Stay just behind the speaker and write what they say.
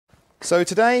So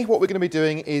today what we're going to be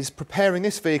doing is preparing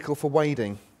this vehicle for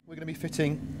wading. We're going to be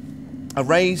fitting a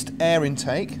raised air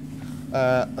intake,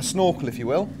 a snorkel if you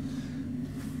will.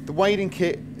 The wading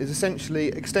kit is essentially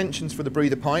extensions for the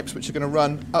breather pipes which are going to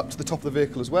run up to the top of the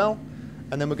vehicle as well,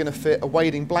 and then we're going to fit a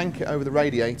wading blanket over the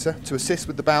radiator to assist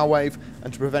with the bow wave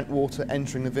and to prevent water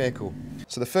entering the vehicle.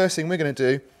 So the first thing we're going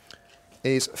to do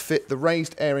is fit the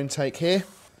raised air intake here.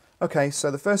 Okay, so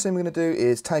the first thing we're going to do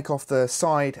is take off the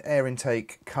side air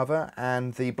intake cover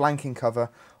and the blanking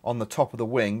cover on the top of the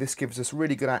wing. This gives us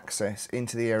really good access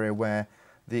into the area where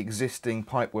the existing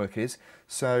pipework is.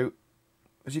 So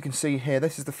as you can see here,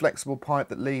 this is the flexible pipe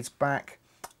that leads back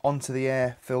onto the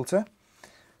air filter.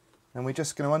 And we're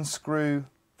just going to unscrew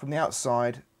from the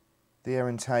outside the air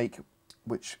intake,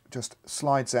 which just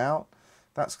slides out.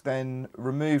 That's then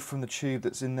removed from the tube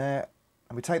that's in there.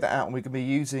 And we take that out and we're going to be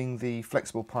using the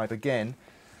flexible pipe again.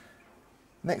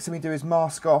 Next thing we do is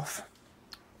mask off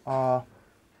our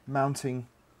mounting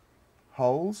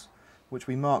holes, which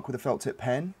we mark with a felt tip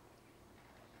pen,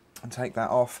 and take that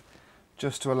off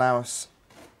just to allow us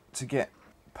to get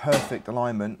perfect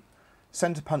alignment.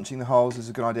 Centre punching the holes is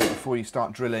a good idea before you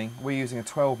start drilling. We're using a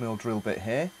 12mm drill bit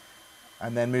here,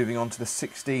 and then moving on to the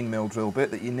 16mm drill bit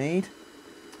that you need,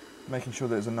 making sure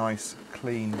there's a nice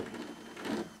clean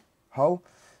hole.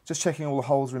 Just checking all the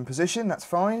holes are in position, that's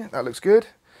fine, that looks good.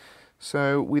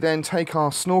 So we then take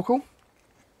our snorkel.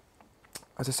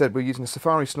 As I said, we're using a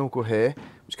Safari Snorkel here,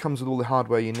 which comes with all the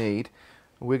hardware you need.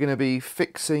 We're going to be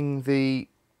fixing the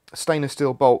stainless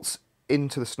steel bolts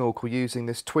into the snorkel using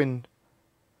this twin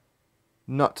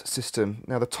nut system.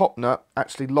 Now the top nut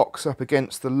actually locks up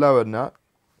against the lower nut.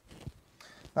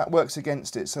 That works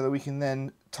against it so that we can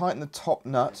then tighten the top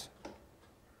nut,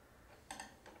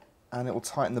 and it will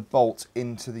tighten the bolt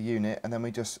into the unit, and then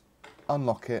we just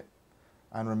unlock it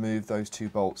and remove those two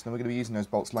bolts. Then we're going to be using those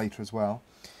bolts later as well.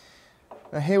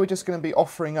 Now here we're just going to be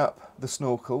offering up the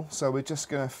snorkel, so we're just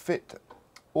going to fit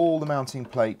all the mounting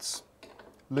plates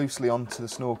loosely onto the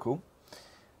snorkel,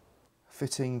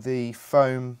 fitting the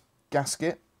foam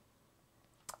gasket.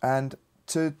 And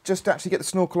to just actually get the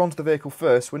snorkel onto the vehicle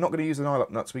first, we're not going to use the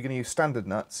nylock nuts, we're going to use standard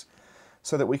nuts,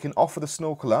 so that we can offer the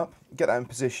snorkel up, get that in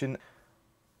position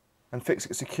and fix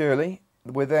it securely.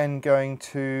 We're then going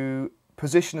to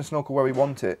position the snorkel where we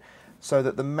want it so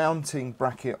that the mounting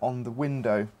bracket on the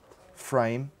window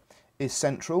frame is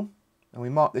central, and we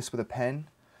mark this with a pen.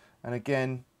 And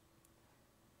again,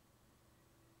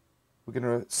 we're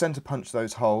going to centre punch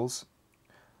those holes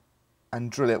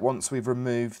and drill it once we've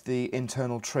removed the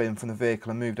internal trim from the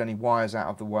vehicle and moved any wires out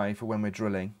of the way for when we're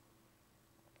drilling.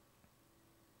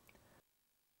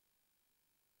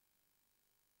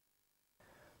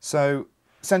 So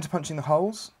centre punching the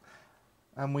holes,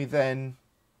 and we then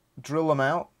drill them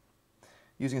out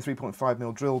using a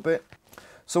 3.5mm drill bit.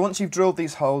 So once you've drilled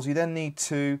these holes, you then need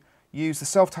to use the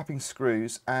self-tapping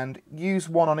screws and use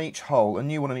one on each hole, a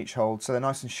new one on each hole, so they're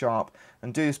nice and sharp,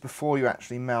 and do this before you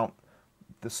actually mount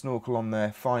the snorkel on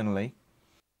there finally.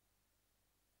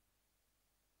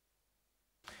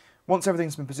 Once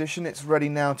everything's been positioned, it's ready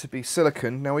now to be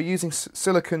silicone. Now we're using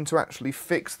silicone to actually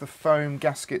fix the foam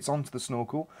gaskets onto the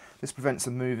snorkel. This prevents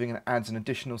them moving and adds an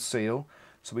additional seal.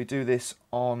 So we do this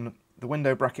on the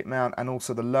window bracket mount and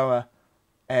also the lower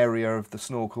area of the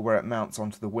snorkel where it mounts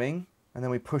onto the wing. And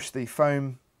then we push the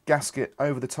foam gasket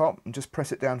over the top and just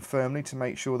press it down firmly to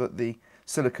make sure that the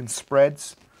silicone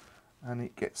spreads and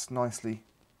it gets nicely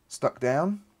stuck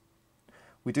down.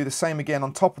 We do the same again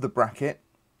on top of the bracket.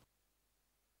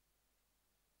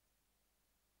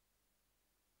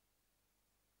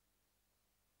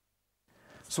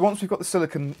 So once we've got the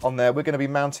silicone on there, we're going to be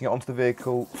mounting it onto the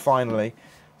vehicle finally.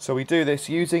 So we do this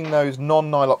using those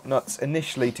non-nylock nuts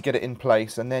initially to get it in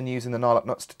place, and then using the nylock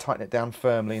nuts to tighten it down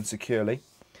firmly and securely.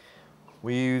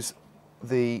 We use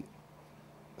the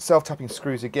self-tapping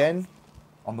screws again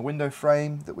on the window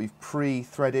frame that we've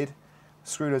pre-threaded,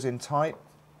 screw those in tight,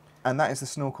 and that is the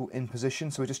snorkel in position,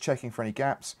 so we're just checking for any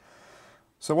gaps.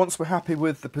 So once we're happy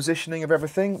with the positioning of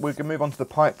everything, we're going to move on to the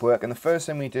pipework, and the first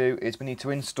thing we do is we need to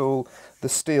install the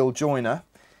steel joiner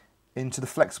into the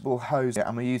flexible hose,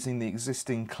 and we're using the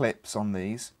existing clips on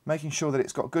these, making sure that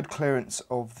it's got good clearance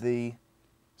of the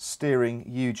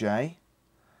steering UJ,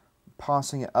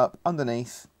 passing it up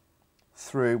underneath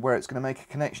through where it's going to make a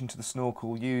connection to the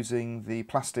snorkel using the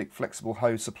plastic flexible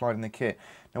hose supplied in the kit.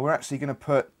 Now we're actually going to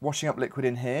put washing up liquid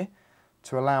in here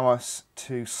to allow us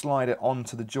to slide it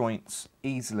onto the joints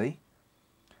easily.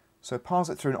 So pass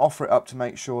it through and offer it up to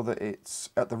make sure that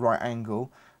it's at the right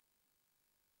angle.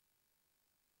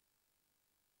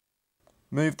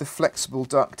 Move the flexible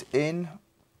duct in,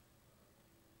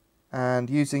 and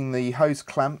using the hose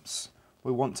clamps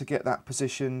we want to get that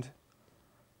positioned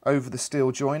over the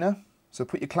steel joiner. So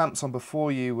put your clamps on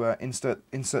before you insert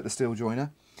the steel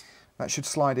joiner. That should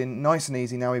slide in nice and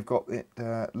easy now we've got it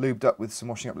lubed up with some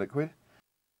washing up liquid.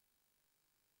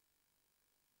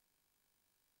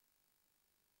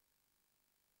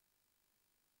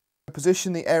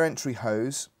 Position the air entry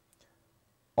hose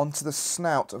onto the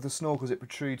snout of the snorkel as it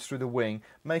protrudes through the wing,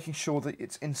 making sure that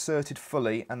it's inserted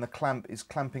fully and the clamp is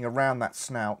clamping around that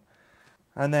snout.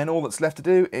 And then all that's left to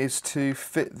do is to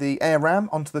fit the air ram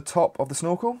onto the top of the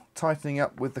snorkel, tightening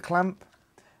up with the clamp,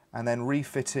 and then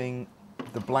refitting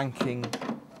the blanking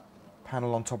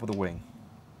panel on top of the wing.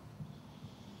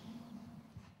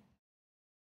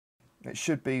 It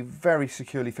should be very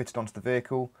securely fitted onto the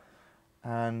vehicle,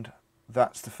 and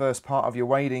that's the first part of your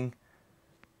wading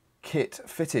kit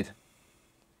fitted.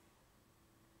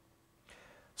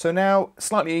 So now,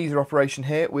 slightly easier operation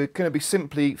here. We're going to be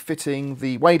simply fitting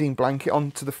the wading blanket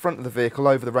onto the front of the vehicle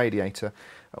over the radiator.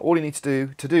 All you need to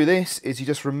do this is you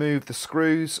just remove the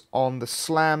screws on the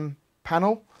slam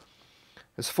panel.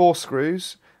 There's 4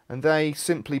 screws, and they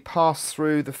simply pass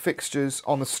through the fixtures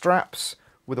on the straps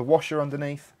with a washer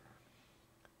underneath,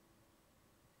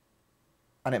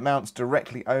 and it mounts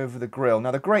directly over the grille.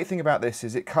 Now the great thing about this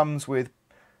is it comes with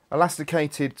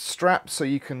elasticated straps, so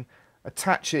you can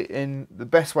attach it in the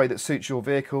best way that suits your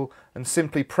vehicle and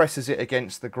simply presses it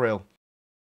against the grille.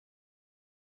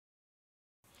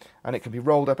 And it can be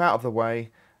rolled up out of the way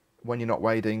when you're not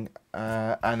wading,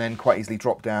 and then quite easily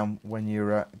drop down when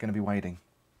you're going to be wading.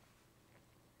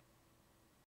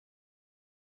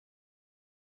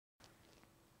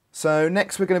 So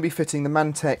next we're going to be fitting the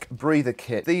Mantec breather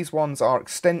kit. These ones are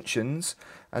extensions,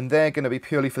 and they're going to be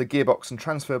purely for the gearbox and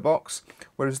transfer box,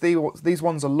 whereas these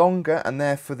ones are longer and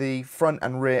they're for the front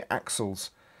and rear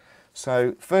axles.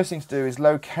 So first thing to do is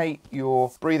locate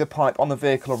your breather pipe on the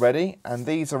vehicle already, and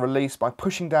these are released by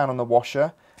pushing down on the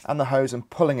washer and the hose and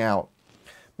pulling out.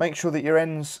 Make sure that your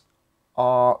ends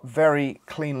are very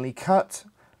cleanly cut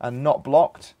and not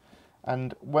blocked.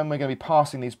 And when we're going to be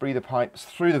passing these breather pipes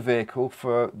through the vehicle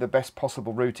for the best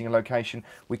possible routing and location,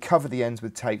 we cover the ends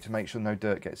with tape to make sure no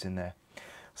dirt gets in there.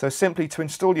 So simply to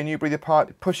install your new breather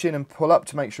pipe, push in and pull up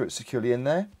to make sure it's securely in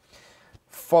there.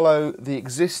 Follow the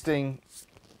existing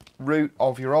route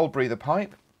of your old breather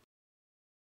pipe.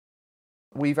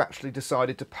 We've actually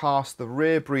decided to pass the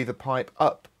rear breather pipe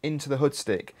up into the hood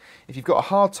stick. If you've got a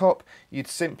hard top, you'd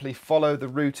simply follow the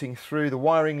routing through the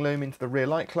wiring loom into the rear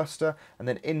light cluster and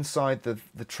then inside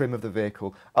the trim of the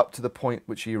vehicle up to the point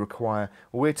which you require.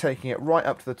 We're taking it right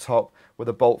up to the top where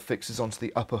the bolt fixes onto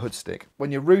the upper hood stick.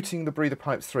 When you're routing the breather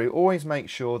pipes through, always make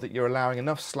sure that you're allowing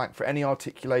enough slack for any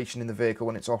articulation in the vehicle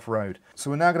when it's off-road.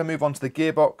 So we're now going to move on to the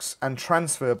gearbox and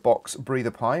transfer box breather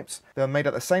pipes. They're made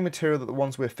out of the same material that the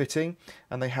ones we're fitting,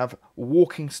 and they have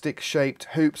walking stick shaped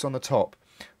hoops on the top.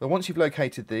 Now once you've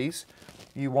located these,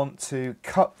 you want to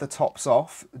cut the tops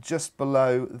off just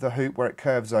below the hoop where it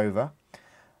curves over,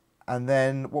 and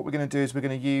then what we're going to do is we're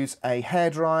going to use a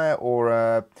hairdryer or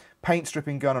a paint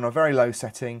stripping gun on a very low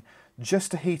setting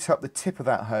just to heat up the tip of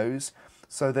that hose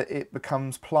so that it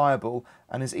becomes pliable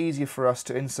and is easier for us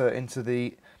to insert into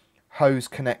the hose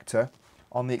connector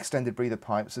on the extended breather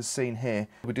pipes as seen here.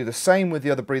 We do the same with the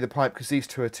other breather pipe because these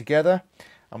two are together,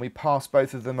 and we pass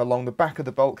both of them along the back of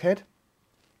the bulkhead,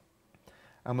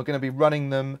 and we're going to be running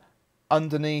them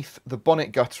underneath the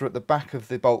bonnet gutter at the back of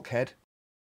the bulkhead.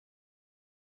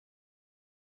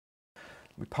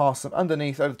 We pass them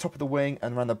underneath over the top of the wing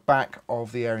and around the back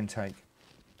of the air intake.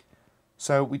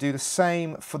 So we do the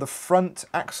same for the front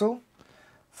axle.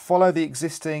 Follow the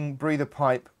existing breather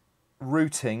pipe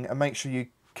routing and make sure you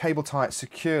cable tie it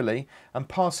securely and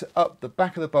pass it up the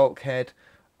back of the bulkhead,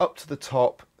 up to the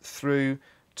top, through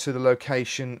to the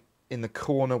location in the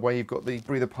corner where you've got the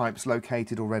breather pipes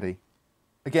located already.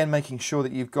 Again, making sure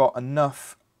that you've got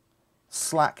enough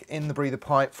slack in the breather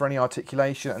pipe for any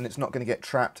articulation and it's not going to get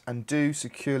trapped, and do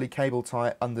securely cable tie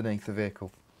it underneath the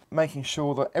vehicle. Making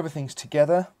sure that everything's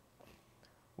together,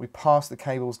 we pass the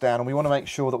cables down, and we want to make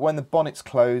sure that when the bonnet's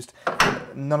closed,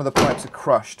 none of the pipes are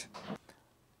crushed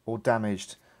or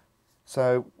damaged.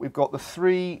 So we've got the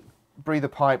 3 breather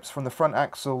pipes from the front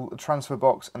axle, the transfer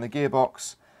box and the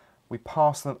gearbox. We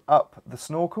pass them up the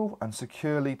snorkel and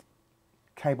securely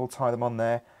cable tie them on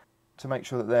there to make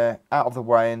sure that they're out of the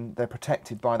way and they're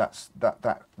protected by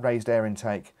that raised air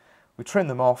intake. We trim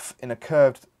them off in a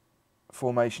curved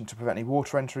formation to prevent any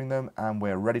water entering them, and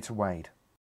we're ready to wade.